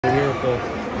We're here with the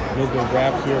Elizabeth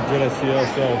Raps here at Geneseo.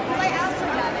 So,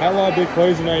 had a lot of big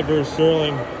plays tonight versus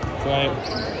Sterling tonight.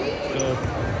 So,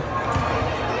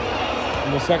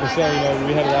 in the second set,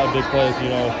 we had a lot of big plays.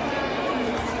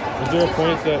 Was there a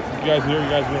point that you guys knew you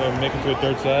guys were going to make it to a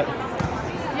third set?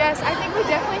 Yes, I think we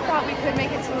definitely thought we could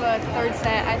make it to a third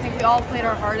set. I think we all played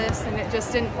our hardest and it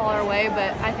just didn't fall our way,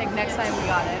 but I think next time we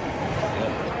got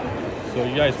it. So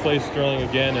you guys play Sterling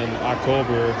again in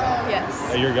October. Yes.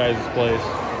 At your guys' place.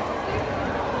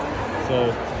 So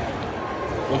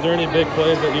was there any big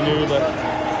plays that you knew that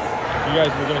you guys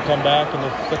were going to come back in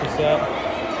the second set?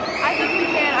 I think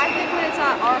we can. I think when it's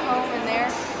at our home and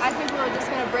there, I think we're just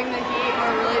going to bring the heat and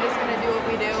we're really just going to do what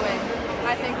we do, and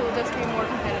I think we'll just be more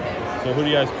competitive. So who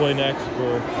do you guys play next?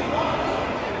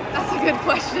 That's a good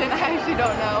question. I actually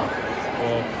don't know.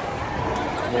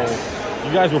 Well,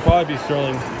 you guys will probably be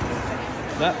Sterling,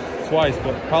 not twice,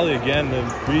 but probably again the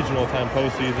regional time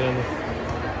postseason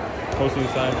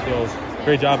time. So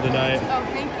great job tonight. Oh,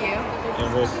 thank you. And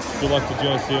good luck to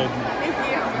Geneseo Thank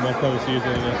you. in the upcoming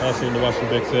season and also in the Western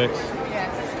Big Six.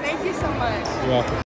 Yes. Thank you so much. You're welcome.